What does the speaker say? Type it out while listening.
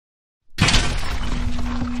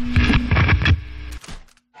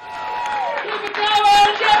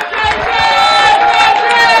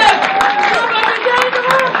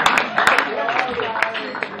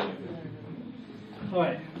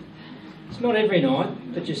every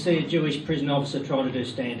night that you see a Jewish prison officer trying to do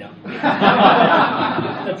stand-up.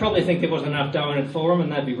 They'd probably think there wasn't enough dough in it for them,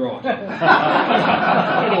 and they'd be right.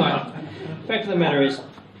 Anyway, fact of the matter is,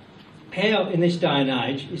 how in this day and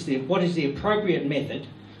age what is the appropriate method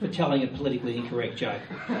for telling a politically incorrect joke?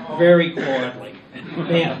 Very quietly.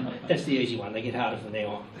 Now, that's the easy one. They get harder from now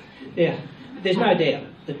on. Now, there's no doubt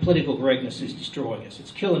that political correctness is destroying us.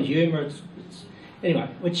 It's killing humour. Anyway,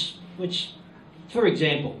 which, for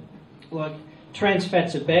example, like trans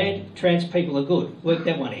fats are bad, trans people are good. Work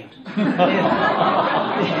that one out.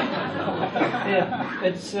 Now,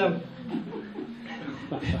 it's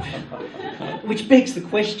which begs the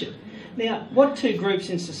question. Now, what two groups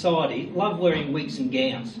in society love wearing wigs and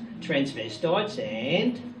gowns? Transvestites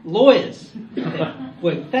and lawyers. Now,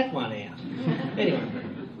 work that one out. Anyway,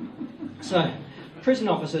 so prison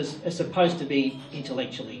officers are supposed to be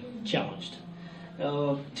intellectually challenged.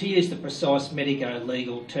 To use the precise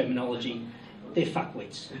medico-legal terminology, they're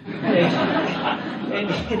fuckwits.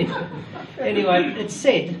 Anyway, it's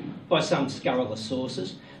said by some scurrilous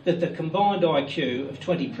sources that the combined IQ of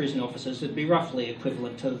 20 prison officers would be roughly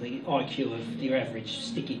equivalent to the IQ of your average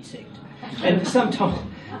stick insect. And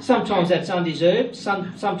sometimes that's undeserved,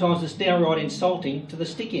 sometimes it's downright insulting to the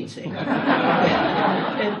stick insect.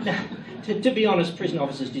 And to be honest, prison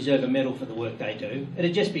officers deserve a medal for the work they do.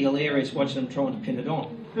 It'd just be hilarious watching them trying to pin it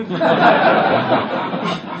on. You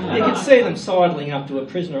can see them sidling up to a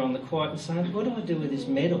prisoner on the quiet and saying, "What do I do with this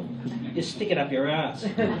medal?" "You stick it up your ass."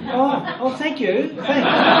 Oh, thank you.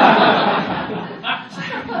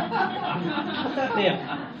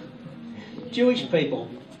 Now, Jewish people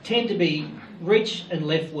tend to be rich and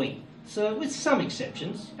left-wing. So, with some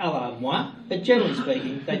exceptions, a la moi, but generally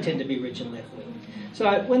speaking, they tend to be rich and left-wing.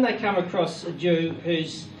 So when they come across a Jew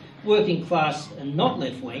who's working class and not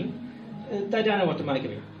left-wing, they don't know what to make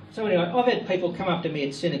of him. So anyway, I've had people come up to me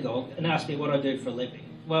at synagogue and ask me what I do for a living.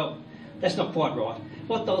 Well, that's not quite right.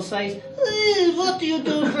 What they'll say is, "What do you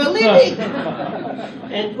do for a living?"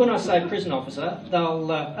 And when I say prison officer, they'll,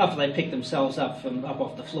 after they pick themselves up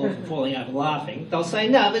off the floor from falling over laughing, they'll say,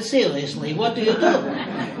 "No, but seriously, what do you do?"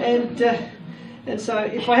 And so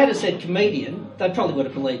if I had said comedian, they probably would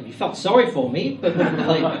have believed me. Felt sorry for me, but wouldn't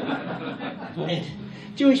believe me. And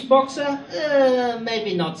Jewish boxer?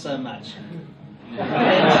 Maybe not so much.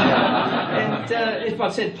 And if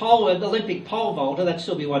I'd said Olympic pole vaulter, they'd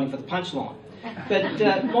still be waiting for the punchline. But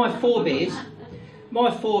my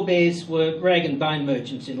forebears were rag and bone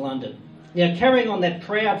merchants in London. Now, carrying on that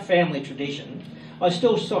proud family tradition, I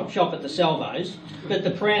still shop at the Salvos, but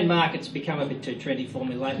the Prahran market's become a bit too trendy for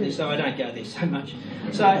me lately, so I don't go there so much.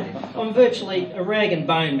 So I'm virtually a rag and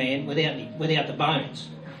bone man without the bones.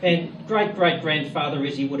 And great-great-grandfather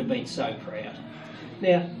Izzy would have been so proud.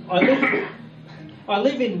 Now, I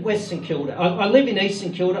live in West St Kilda. I live in East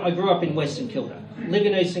St Kilda. I grew up in West St Kilda. Live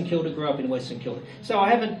in East St Kilda, grew up in West St Kilda. So I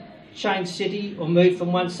haven't changed city or moved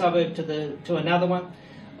from one suburb to another one.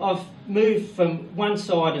 I've moved from one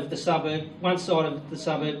side of the suburb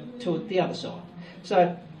to the other side.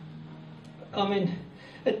 So, I mean,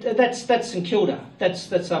 that's St Kilda. That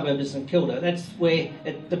suburb is St Kilda. That's where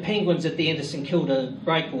the penguins at the end of St Kilda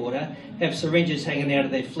breakwater have syringes hanging out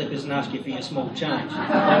of their flippers and ask you for your small change.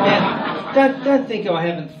 Now, don't think I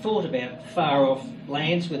haven't thought about far-off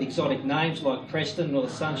lands with exotic names like Preston or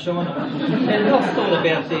Sunshine. And I've thought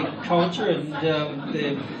about their culture and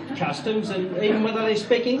their customs and even whether they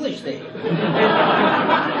speak English there.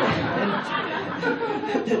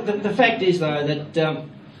 And the fact is, though, that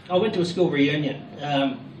I went to a school reunion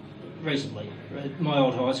recently, at my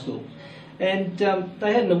old high school, and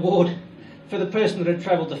they had an award for the person that had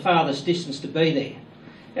travelled the farthest distance to be there.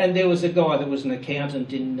 And there was a guy that was an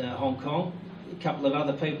accountant in Hong Kong, a couple of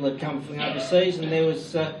other people had come from overseas, and there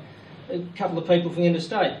was a couple of people from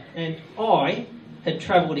interstate. And I had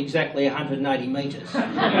travelled exactly 180 metres. So,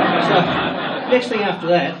 next thing after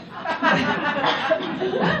that,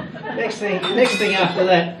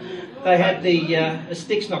 they had the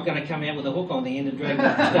stick's not going to come out with a hook on the end and drag it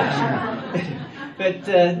up the steps. But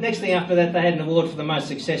next thing after that, they had an award for the most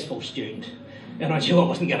successful student. And I knew I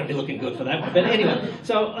wasn't going to be looking good for that one. But anyway,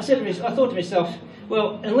 so I thought to myself,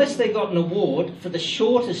 well, unless they got an award for the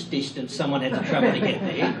shortest distance someone had to travel to get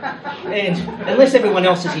there, and unless everyone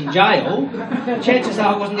else is in jail, chances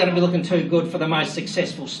are I wasn't going to be looking too good for the most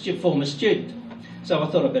successful former student. So I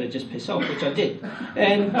thought I'd better just piss off, which I did.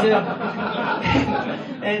 And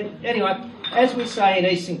anyway, as we say in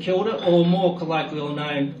East St Kilda, or more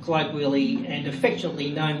colloquially and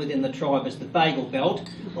affectionately known within the tribe as the Bagel Belt,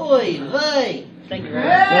 oi vey! Thank you very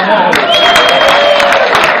much.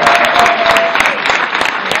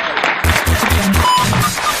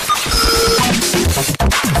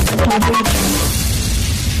 Melbourne.